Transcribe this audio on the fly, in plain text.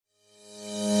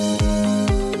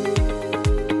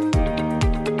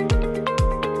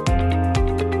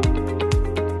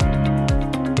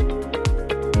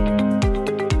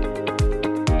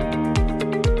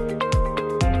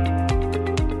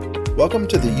Welcome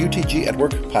to the UTG at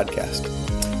Work podcast.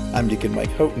 I'm Deacon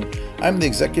Mike Houghton. I'm the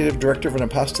Executive Director of an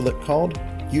apostolate called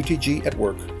UTG at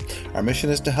Work. Our mission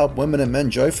is to help women and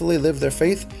men joyfully live their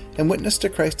faith and witness to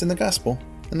Christ in the gospel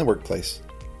in the workplace.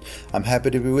 I'm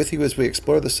happy to be with you as we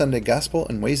explore the Sunday gospel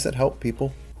in ways that help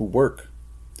people who work.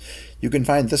 You can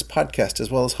find this podcast as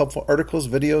well as helpful articles,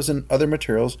 videos, and other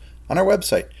materials on our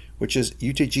website, which is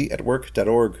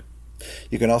utgatwork.org.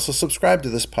 You can also subscribe to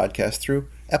this podcast through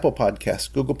Apple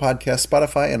Podcasts, Google Podcasts,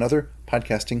 Spotify, and other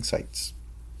podcasting sites.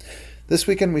 This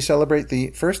weekend we celebrate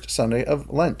the first Sunday of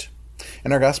Lent,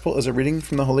 and our gospel is a reading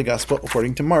from the Holy Gospel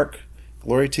according to Mark.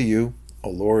 Glory to you,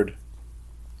 O Lord.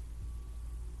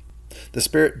 The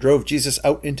Spirit drove Jesus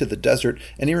out into the desert,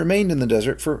 and he remained in the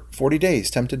desert for 40 days,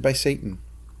 tempted by Satan.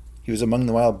 He was among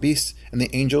the wild beasts, and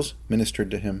the angels ministered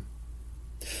to him.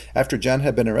 After John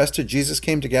had been arrested, Jesus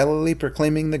came to Galilee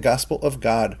proclaiming the gospel of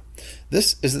God.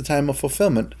 This is the time of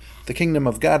fulfillment. The kingdom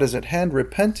of God is at hand.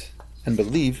 Repent and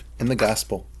believe in the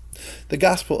gospel. The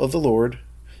gospel of the Lord.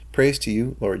 Praise to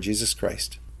you, Lord Jesus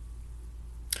Christ.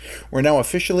 We're now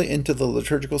officially into the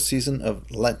liturgical season of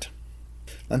Lent.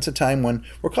 Lent's a time when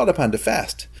we're called upon to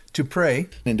fast, to pray,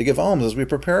 and to give alms as we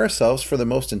prepare ourselves for the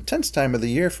most intense time of the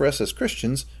year for us as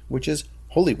Christians, which is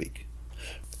Holy Week.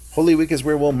 Holy Week is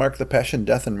where we'll mark the passion,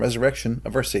 death, and resurrection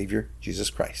of our Savior, Jesus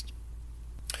Christ.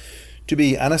 To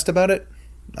be honest about it,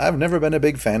 I've never been a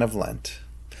big fan of Lent.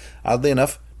 Oddly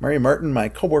enough, Mary Martin, my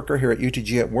co-worker here at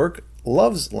UTG at Work,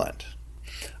 loves Lent.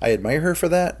 I admire her for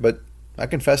that, but I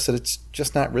confess that it's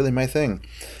just not really my thing.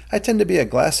 I tend to be a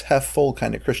glass half full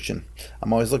kind of Christian.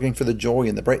 I'm always looking for the joy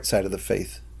and the bright side of the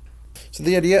faith. So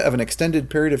the idea of an extended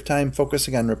period of time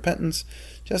focusing on repentance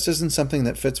just isn't something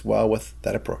that fits well with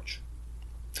that approach.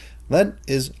 Lent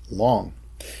is long.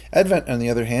 Advent, on the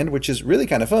other hand, which is really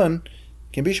kind of fun,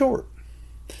 can be short.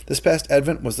 This past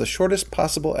Advent was the shortest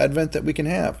possible Advent that we can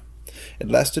have. It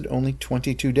lasted only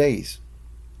 22 days.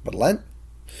 But Lent?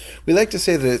 We like to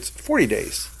say that it's 40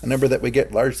 days, a number that we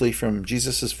get largely from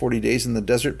Jesus' 40 days in the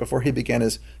desert before he began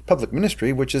his public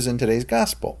ministry, which is in today's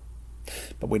gospel.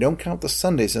 But we don't count the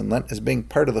Sundays in Lent as being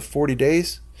part of the 40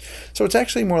 days, so it's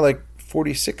actually more like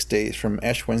 46 days from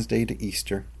Ash Wednesday to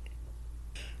Easter.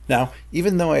 Now,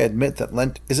 even though I admit that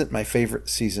Lent isn't my favorite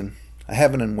season, I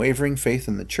have an unwavering faith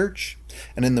in the Church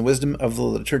and in the wisdom of the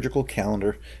liturgical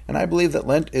calendar, and I believe that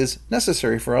Lent is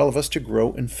necessary for all of us to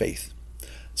grow in faith.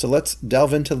 So let's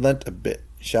delve into Lent a bit,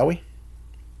 shall we?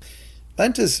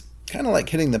 Lent is kind of like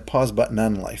hitting the pause button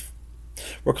on life.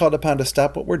 We're called upon to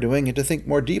stop what we're doing and to think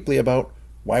more deeply about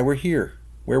why we're here,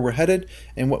 where we're headed,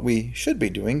 and what we should be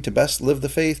doing to best live the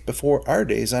faith before our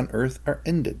days on earth are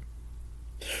ended.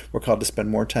 We're called to spend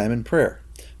more time in prayer,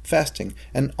 fasting,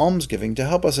 and almsgiving to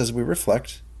help us as we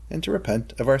reflect and to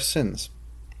repent of our sins.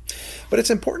 But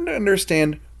it's important to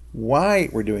understand why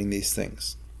we're doing these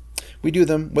things. We do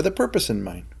them with a purpose in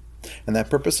mind, and that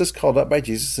purpose is called out by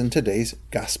Jesus in today's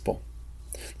gospel.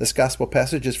 This gospel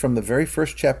passage is from the very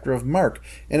first chapter of Mark,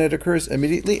 and it occurs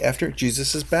immediately after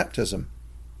Jesus' baptism.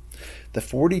 The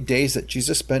 40 days that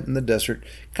Jesus spent in the desert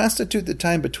constitute the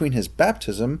time between his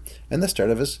baptism and the start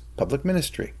of his public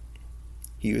ministry.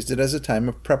 He used it as a time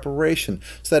of preparation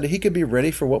so that he could be ready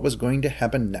for what was going to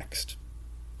happen next.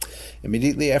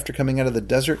 Immediately after coming out of the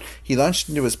desert, he launched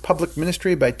into his public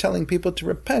ministry by telling people to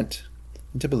repent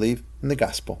and to believe in the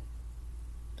gospel.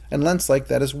 And Lent's like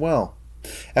that as well.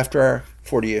 After our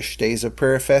 40-ish days of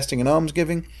prayer, fasting, and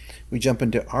almsgiving, we jump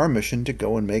into our mission to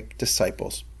go and make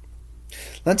disciples.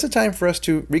 Lent's a time for us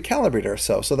to recalibrate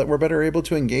ourselves so that we're better able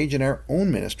to engage in our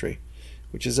own ministry,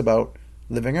 which is about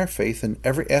living our faith in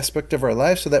every aspect of our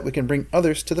lives so that we can bring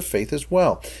others to the faith as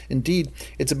well. Indeed,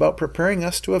 it's about preparing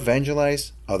us to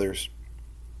evangelize others.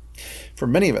 For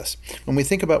many of us, when we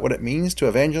think about what it means to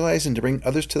evangelize and to bring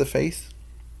others to the faith,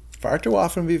 far too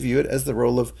often we view it as the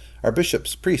role of our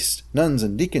bishops, priests, nuns,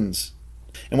 and deacons.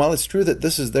 And while it's true that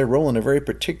this is their role in a very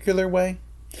particular way,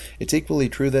 it's equally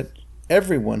true that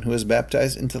everyone who is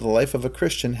baptized into the life of a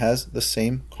Christian has the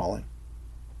same calling.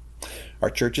 Our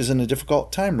church is in a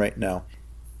difficult time right now.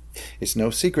 It's no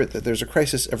secret that there's a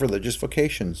crisis of religious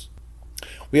vocations.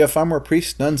 We have far more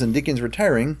priests, nuns, and deacons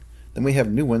retiring than we have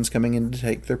new ones coming in to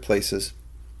take their places.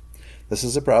 This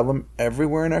is a problem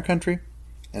everywhere in our country,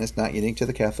 and it's not unique to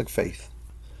the Catholic faith.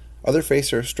 Other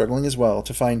faiths are struggling as well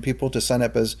to find people to sign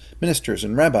up as ministers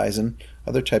and rabbis and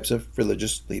other types of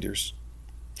religious leaders.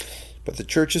 But the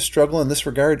church's struggle in this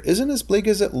regard isn't as bleak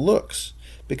as it looks,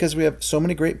 because we have so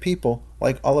many great people,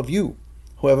 like all of you,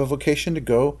 who have a vocation to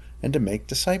go and to make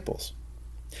disciples.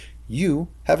 You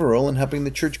have a role in helping the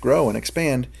church grow and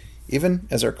expand, even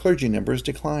as our clergy numbers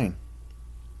decline.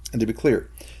 And to be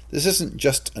clear, this isn't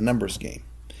just a numbers game.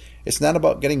 It's not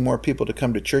about getting more people to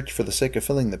come to church for the sake of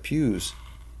filling the pews.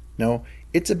 No,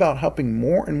 it's about helping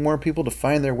more and more people to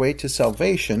find their way to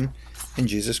salvation in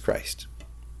Jesus Christ.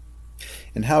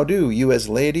 And how do you as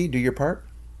laity do your part?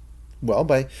 Well,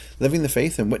 by living the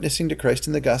faith and witnessing to Christ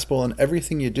in the gospel in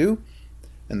everything you do,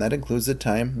 and that includes the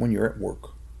time when you're at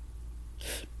work.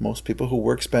 Most people who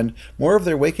work spend more of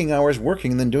their waking hours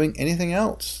working than doing anything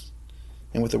else.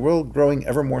 And with the world growing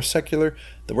ever more secular,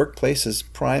 the workplace is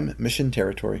prime mission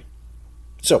territory.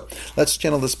 So, let's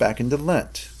channel this back into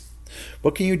Lent.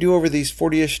 What can you do over these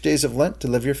 40-ish days of Lent to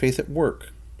live your faith at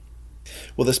work?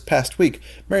 Well, this past week,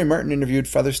 Mary Martin interviewed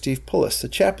Father Steve Pullis, the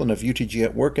chaplain of UTG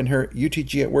at Work, in her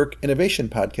UTG at Work Innovation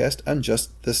podcast on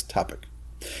just this topic.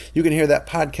 You can hear that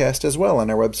podcast as well on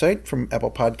our website from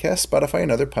Apple Podcasts, Spotify,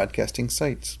 and other podcasting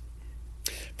sites.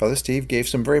 Father Steve gave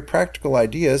some very practical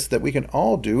ideas that we can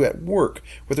all do at work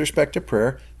with respect to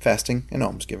prayer, fasting, and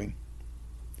almsgiving.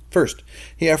 First,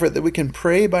 he offered that we can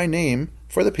pray by name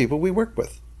for the people we work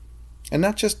with, and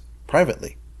not just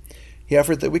privately. He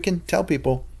offered that we can tell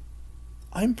people,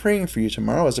 I'm praying for you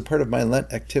tomorrow as a part of my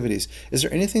Lent activities. Is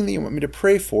there anything that you want me to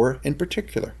pray for in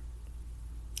particular?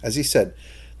 As he said,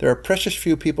 there are precious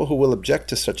few people who will object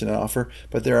to such an offer,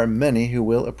 but there are many who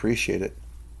will appreciate it.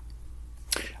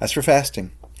 As for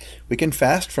fasting, we can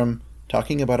fast from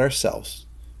talking about ourselves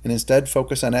and instead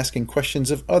focus on asking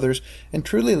questions of others and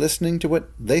truly listening to what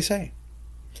they say.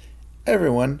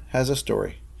 Everyone has a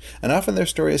story, and often their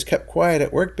story is kept quiet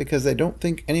at work because they don't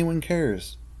think anyone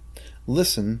cares.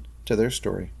 Listen to their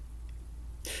story.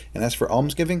 And as for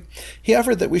almsgiving, he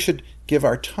offered that we should give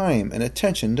our time and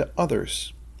attention to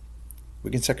others.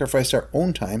 We can sacrifice our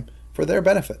own time for their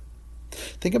benefit.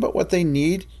 Think about what they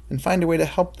need and find a way to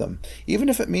help them, even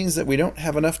if it means that we don't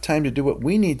have enough time to do what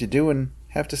we need to do and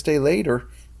have to stay late or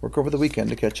work over the weekend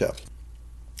to catch up.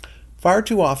 Far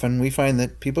too often we find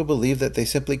that people believe that they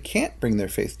simply can't bring their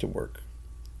faith to work.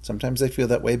 Sometimes they feel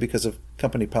that way because of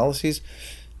company policies,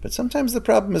 but sometimes the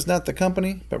problem is not the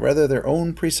company, but rather their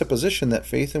own presupposition that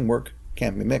faith and work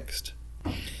can't be mixed.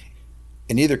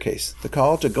 In either case, the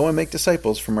call to go and make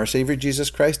disciples from our Savior Jesus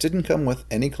Christ didn't come with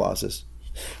any clauses.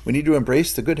 We need to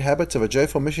embrace the good habits of a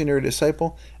joyful missionary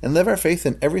disciple and live our faith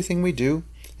in everything we do,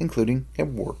 including at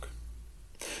work.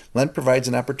 Lent provides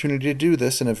an opportunity to do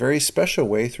this in a very special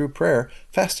way through prayer,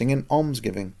 fasting, and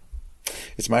almsgiving.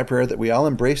 It's my prayer that we all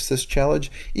embrace this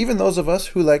challenge, even those of us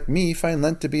who, like me, find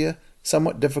Lent to be a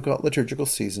somewhat difficult liturgical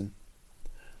season.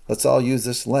 Let's all use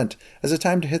this Lent as a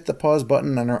time to hit the pause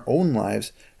button on our own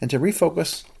lives and to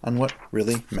refocus on what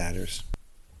really matters.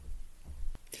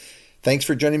 Thanks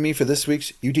for joining me for this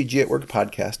week's UTG at Work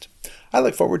podcast. I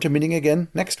look forward to meeting again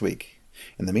next week.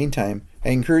 In the meantime, I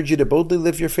encourage you to boldly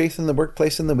live your faith in the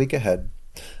workplace in the week ahead.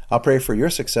 I'll pray for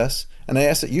your success, and I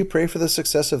ask that you pray for the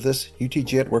success of this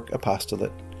UTG at Work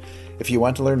apostolate. If you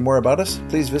want to learn more about us,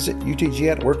 please visit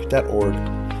utgatwork.org.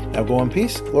 Now go in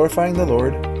peace, glorifying the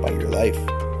Lord by your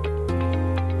life.